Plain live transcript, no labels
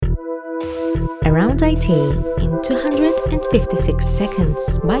Around IT in 256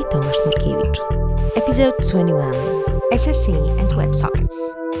 seconds by Tomasz Nurkiewicz. Episode 21. SSE and WebSockets.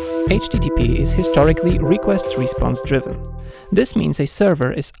 HTTP is historically request-response driven. This means a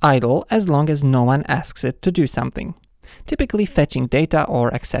server is idle as long as no one asks it to do something, typically fetching data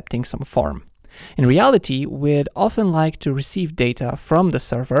or accepting some form. In reality, we'd often like to receive data from the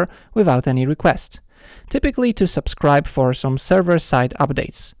server without any request, typically to subscribe for some server-side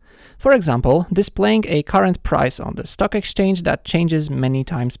updates. For example, displaying a current price on the stock exchange that changes many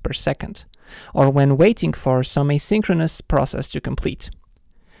times per second, or when waiting for some asynchronous process to complete.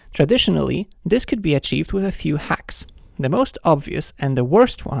 Traditionally, this could be achieved with a few hacks. The most obvious and the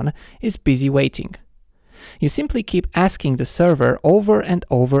worst one is busy waiting. You simply keep asking the server over and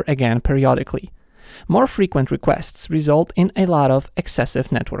over again periodically. More frequent requests result in a lot of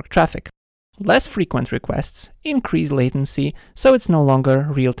excessive network traffic. Less frequent requests increase latency, so it's no longer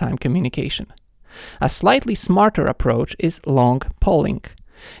real-time communication. A slightly smarter approach is long polling.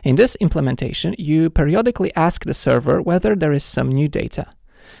 In this implementation, you periodically ask the server whether there is some new data.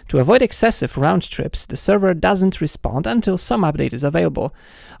 To avoid excessive round trips, the server doesn't respond until some update is available,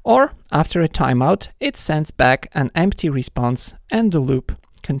 or after a timeout, it sends back an empty response and the loop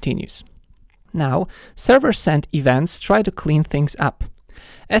continues. Now, server-sent events try to clean things up.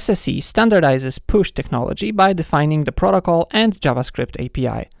 SSE standardizes push technology by defining the protocol and JavaScript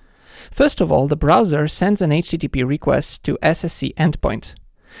API. First of all, the browser sends an HTTP request to SSE endpoint.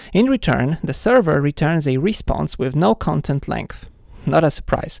 In return, the server returns a response with no content length. Not a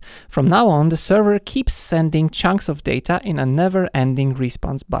surprise. From now on, the server keeps sending chunks of data in a never-ending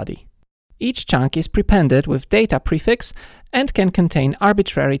response body. Each chunk is prepended with data prefix and can contain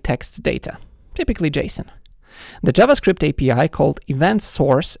arbitrary text data, typically JSON. The JavaScript API called event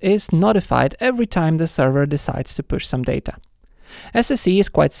source is notified every time the server decides to push some data. SSE is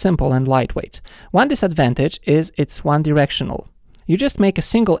quite simple and lightweight. One disadvantage is it's one-directional. You just make a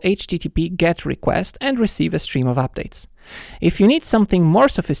single HTTP GET request and receive a stream of updates. If you need something more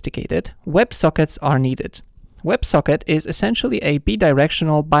sophisticated, WebSockets are needed. WebSocket is essentially a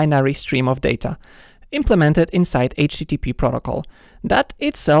bidirectional binary stream of data, implemented inside HTTP protocol, that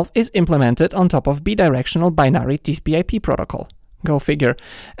itself is implemented on top of bidirectional binary TCP/IP protocol. Go figure.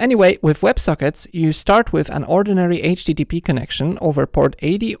 Anyway, with WebSockets, you start with an ordinary HTTP connection over port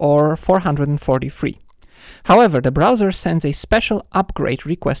 80 or 443. However, the browser sends a special upgrade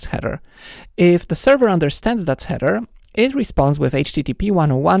request header. If the server understands that header, it responds with HTTP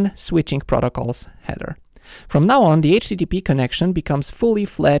 101 switching protocols header. From now on, the HTTP connection becomes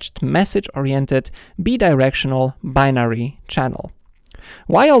fully-fledged, message-oriented, bidirectional binary channel.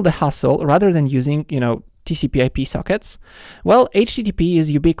 Why all the hassle rather than using, TCP/IP sockets? Well, HTTP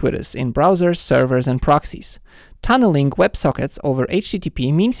is ubiquitous in browsers, servers, and proxies. Tunneling WebSockets over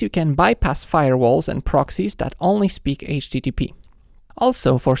HTTP means you can bypass firewalls and proxies that only speak HTTP.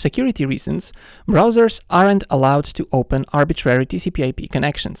 Also, for security reasons, browsers aren't allowed to open arbitrary TCP/IP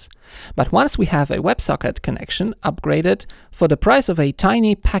connections. But once we have a WebSocket connection upgraded, for the price of a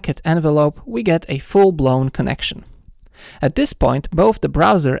tiny packet envelope, we get a full-blown connection. At this point, both the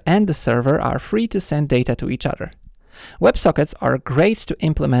browser and the server are free to send data to each other. WebSockets are great to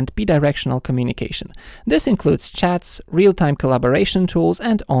implement bidirectional communication. This includes chats, real-time collaboration tools,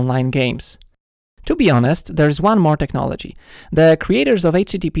 and online games. To be honest, there's one more technology. The creators of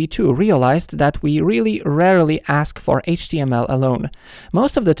HTTP2 realized that we really rarely ask for HTML alone.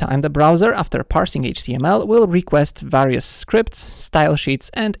 Most of the time, the browser, after parsing HTML, will request various scripts, style sheets,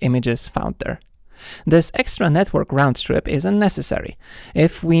 and images found there. This extra network round trip is unnecessary.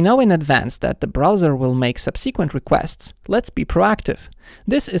 If we know in advance that the browser will make subsequent requests, let's be proactive.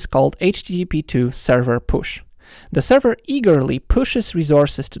 This is called HTTP2 server push. The server eagerly pushes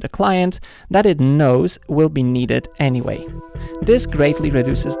resources to the client that it knows will be needed anyway. This greatly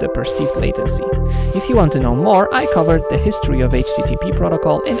reduces the perceived latency. If you want to know more, I covered the history of HTTP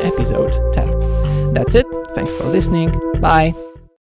protocol in episode 10. That's it. Thanks for listening. Bye.